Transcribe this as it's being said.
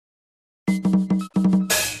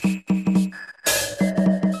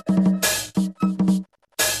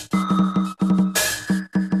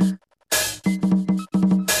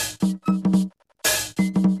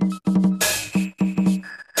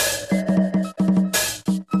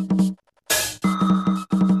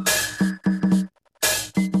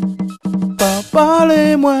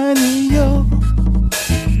Palé, Mwen yo.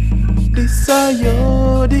 Dis ça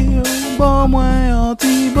yo, dis yo, bon Mwen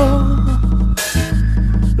anti-bo.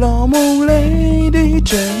 L'amour lady,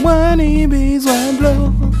 j'ai Mwen ni besoin de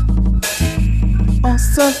l'eau. En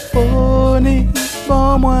symphonie,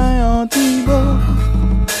 bon Mwen anti-bo.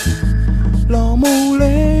 L'amour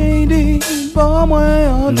lady, bon Mwen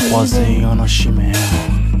anti-bo. Nous croisés en chimère,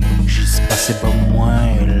 juste passé par moi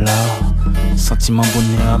et là. Sentiment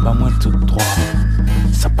bonheur, bah moi tout droit.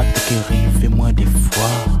 Ça pas te qui arrive moi des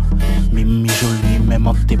fois. Mimi jolie même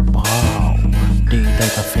en tes bras. Détail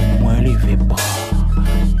qu'a fait moi lever bras.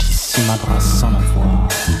 D'ici ma trace sans envoi.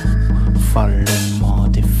 Fallait moi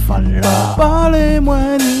des falla. Palé,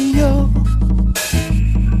 Mwen yo.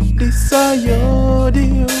 Dis ça yo,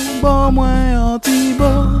 dis yo, bon Mwen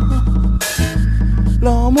anti-bo.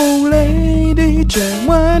 L'amour lady, j'ai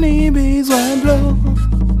Mwen ni besoin de l'eau.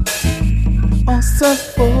 En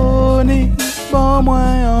symphonie, bon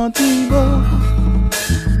Mwen anti-bo.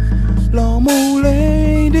 L'amour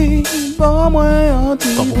lady, bon Mwen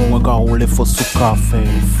anti-bo. Quand pour moi car les faux sous café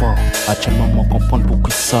fort. À quel moment comprendre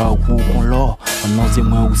pourquoi ça ou qu'on l'a. On en dit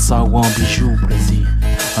moins ou ça ou en bijou plaisir.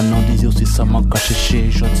 On en dit aussi ça m'a caché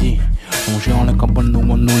chez gentil. On gère en la campagne nous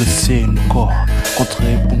nous laisser nos corps.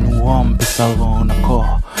 Contrer pour nous hommes et ça rend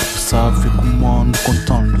accord. Tout ça fait comment nous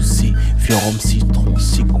contents aussi. Fier homme citron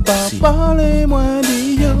si coussi. Palé, Mwen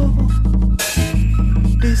yo.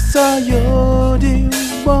 Dis ça yo, dis yo,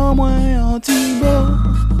 bon Mwen anti-bo.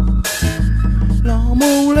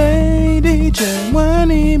 L'amour lady, j'ai Mwen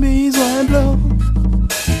ni besoin de l'eau.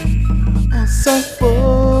 En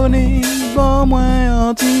symphonie, bon Mwen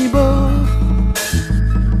anti-bo.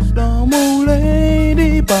 L'amour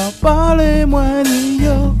lady, Palé, Mwen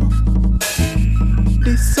yo.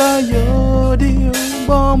 Dis ça yo, dis yo,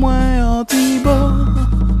 bon Mwen anti-bo.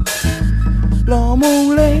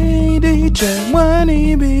 L'amour lady, j'ai Mwen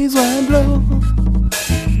ni besoin de l'eau.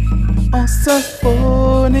 En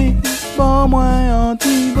symphonie, bon Mwen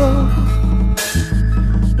anti-bo.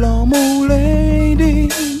 L'amour lady,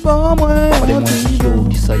 bon Mwen anti-bo.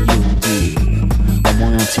 Dis ça yo, dis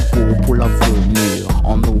un petit peu pour l'avenir.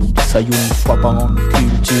 En nous, dis ça yo une fois par an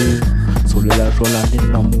culture. Sur le la joie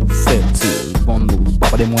la l'amour fertile. Bon nous,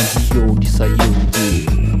 pas des moins dis ça yo, dis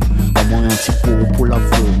un petit peu pour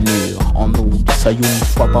l'avenir. En nous, dis ça yo une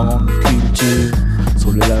fois par an culture.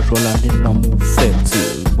 Sur le la joie la l'amour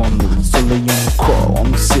fertile. Bon nous, soleil encore, on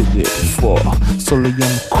nous serre fort. Soleil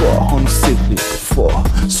encore, on nous serre fort.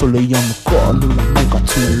 Soleil encore, nous la manque à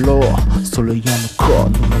tout l'or. Soleil encore,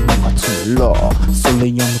 nous la manque à tout l'or.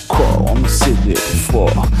 Soleil encore, on nous serre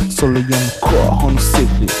fort. Soleil encore, on nous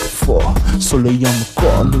serre fort. Soleil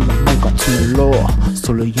encore, nous la manque à tout l'or.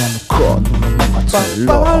 Soleil encore, nous la manque à tout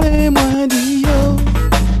l'or. Palé, Mwen yo.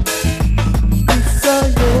 Dis ça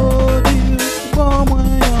yo.